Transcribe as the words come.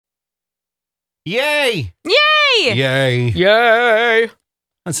Yay! Yay! Yay! Yay!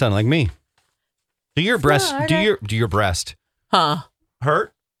 That sounded like me. Do your breast Huh?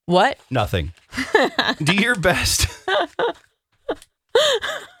 hurt? What? Nothing. Do your best.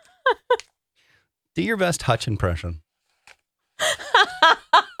 Do your best Hutch impression.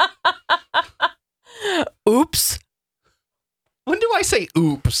 Oops. When do I say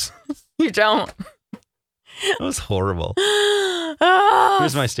oops? You don't. That was horrible. Ah.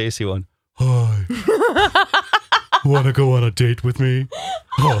 Here's my Stacy one. Hi. Want to go on a date with me?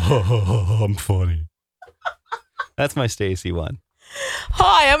 I'm funny. That's my Stacy one.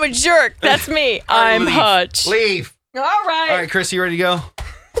 Hi, I'm a jerk. That's me. I'm Leave. Hutch. Leave. All right. All right, Chris, you ready to go?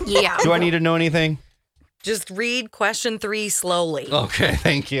 Yeah. Do I need to know anything? Just read question 3 slowly. Okay,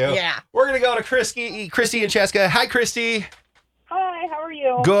 thank you. Yeah. We're going to go to Christy and Cheska. Hi, Christy. Hi, how are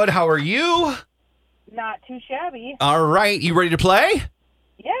you? Good. How are you? Not too shabby. All right. You ready to play?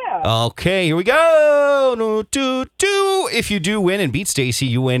 Yeah. Okay, here we go. No, If you do win and beat Stacy,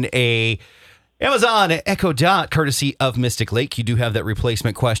 you win a Amazon Echo Dot courtesy of Mystic Lake. You do have that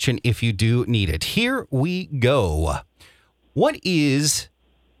replacement question if you do need it. Here we go. What is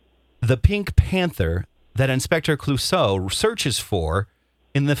the Pink Panther that Inspector Clouseau searches for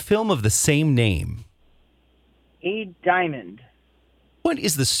in the film of the same name? A diamond. What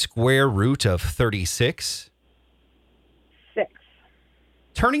is the square root of 36? 6.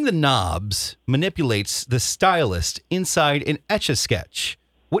 Turning the knobs manipulates the stylus inside an Etch-a-Sketch.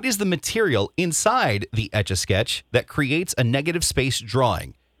 What is the material inside the Etch-a-Sketch that creates a negative space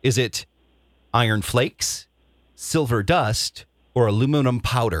drawing? Is it iron flakes, silver dust, or aluminum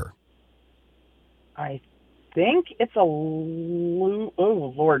powder? I think it's oh,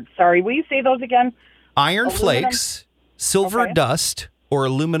 Lord. Sorry, will you say those again? Iron Aluminum? flakes, silver Okay. dust, or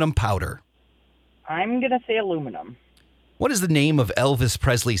aluminum powder? I'm going to say aluminum. What is the name of Elvis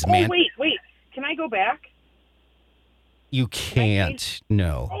Presley's Oh, man? wait. Can I go back? You can't.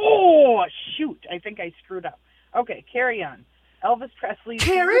 No. Oh, shoot. I think I screwed up. Okay, carry on. Elvis Presley.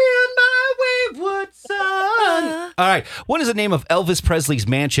 Carry on my wayward son. All right. What is the name of Elvis Presley's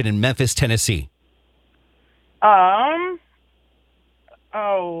mansion in Memphis, Tennessee? Oh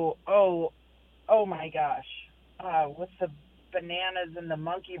my gosh. What's the bananas in the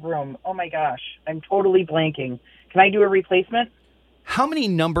monkey room? Oh my gosh. I'm totally blanking. Can I do a replacement? How many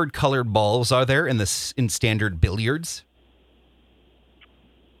numbered colored balls are there in standard billiards?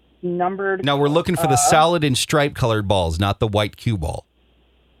 Numbered. Now we're looking for the solid and striped colored balls, not the white cue ball.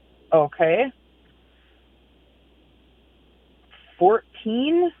 Okay.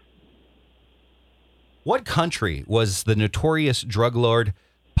 14? What country was the notorious drug lord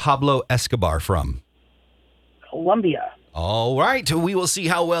Pablo Escobar from? Colombia. All right, we will see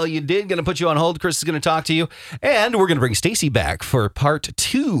how well you did. Going to put you on hold. Chris is going to talk to you, and we're going to bring Stacy back for part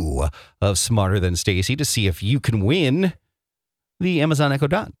 2 of Smarter Than Stacy to see if you can win the Amazon Echo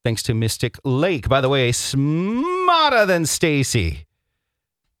Dot, thanks to Mystic Lake. By the way, Smarter Than Stacy.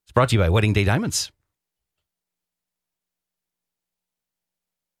 It's brought to you by Wedding Day Diamonds.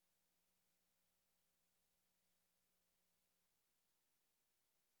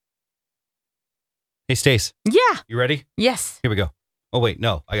 Hey, Stace. Yeah. You ready? Yes. Here we go. Oh, wait.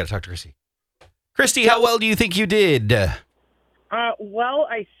 No, I got to talk to Christy. Christy, how well do you think you did? Well,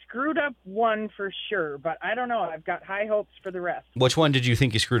 I screwed up one for sure, but I don't know. I've got high hopes for the rest. Which one did you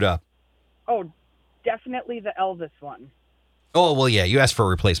think you screwed up? Oh, definitely the Elvis one. Oh, well, yeah, you asked for a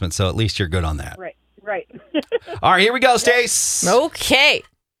replacement, so at least you're good on that. Right. All right, here we go, Stace. Okay.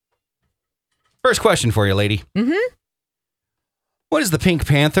 First question for you, lady. Mm-hmm. What is the Pink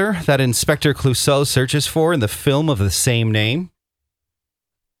Panther that Inspector Clouseau searches for in the film of the same name?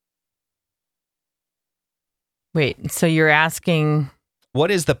 Wait, so you're asking... What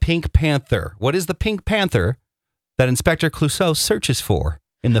is the Pink Panther? What is the Pink Panther that Inspector Clouseau searches for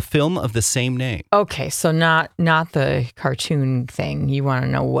in the film of the same name? Okay, so not the cartoon thing. You want to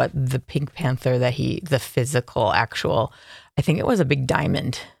know what the Pink Panther the physical, actual... I think it was a big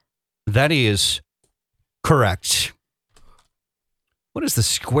diamond. That is correct. What is the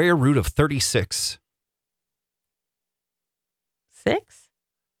square root of 36? 6?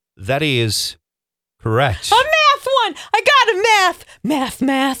 That is correct. A math one! I got a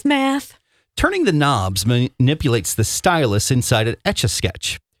math! Turning the knobs manipulates the stylus inside an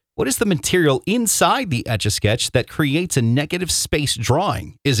Etch-a-Sketch. What is the material inside the Etch-a-Sketch that creates a negative space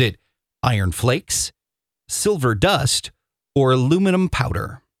drawing? Is it iron flakes, silver dust, or aluminum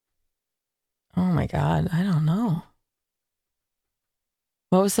powder? Oh my God, I don't know.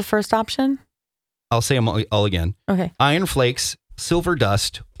 What was the first option? I'll say them all again. Okay. Iron flakes, silver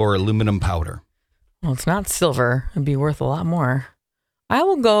dust, or aluminum powder? Well, it's not silver. It'd be worth a lot more. I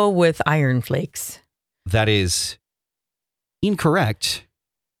will go with Iron Flakes. That is incorrect.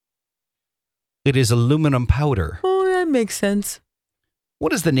 It is aluminum powder. Oh, that makes sense.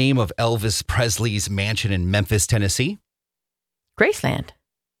 What is the name of Elvis Presley's mansion in Memphis, Tennessee? Graceland.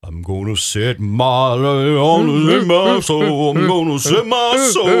 I'm gonna set my soul. I'm gonna set my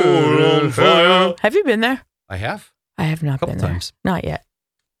soul on fire. Have you been there? I have. I have not Couple been there. times. Not yet.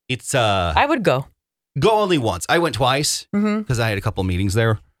 It's I would go. go only once. I went twice Mm-hmm. because I had a couple meetings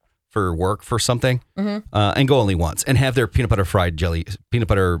there for work for something, and go only once and have their peanut butter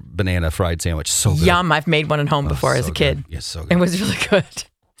banana fried sandwich. So good. Yum. I've made one at home before as so a kid. good. Yes, so good. It was really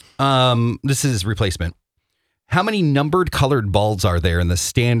good. This is replacement. How many numbered colored balls are there in the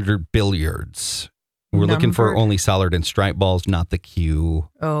standard billiards? We're looking for Numbered? only solid and striped balls, not the cue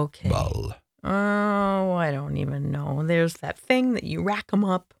Okay. ball. Oh, I don't even know. There's that thing that you rack them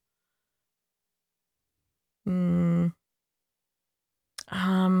up.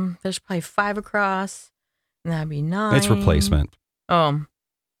 There's probably 5 across. And that'd be 9. It's replacement. I'll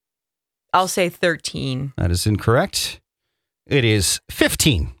say 13. That is incorrect. It is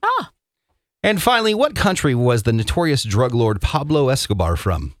 15. Ah. And finally, what country was the notorious drug lord Pablo Escobar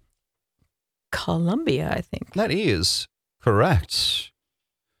from? Colombia, I think. That is correct.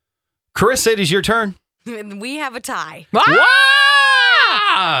 Carissa, it is your turn. We have a tie.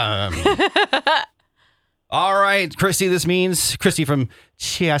 All right, Christy, this means, Christy from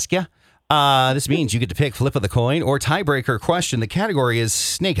Chaska, this means you get to pick flip of the coin or tiebreaker question. The category is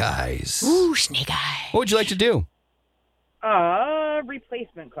snake eyes. Ooh, snake eye. What would you like to do?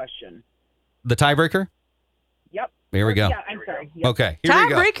 Replacement question. The tiebreaker? Yep. Here we go. Yeah, I'm sorry. Yep. Okay, here we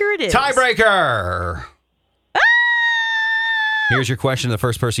go. Tiebreaker it is. Tiebreaker. Here's your question. The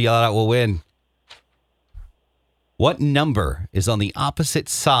first person to yell it out will win. What number is on the opposite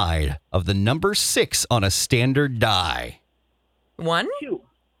side of the number 6 on a standard die? 1? 2.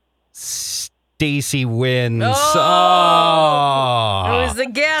 Stacy wins. Oh! Oh. It was a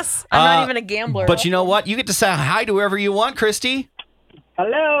guess. I'm not even a gambler. But you know what? You get to say hi to whoever you want, Christy.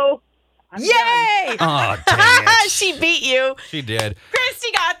 Hello. I'm done. Yay! Oh, dang it. She beat you. She did. Christy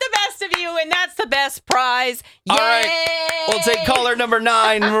got the best of you, and that's the best prize. Yay! All right. We'll take caller number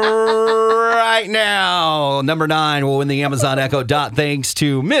 9 right now. Number 9 will win the Amazon Echo Dot thanks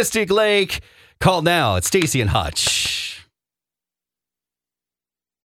to Mystic Lake. Call now. It's Stacy and Hutch.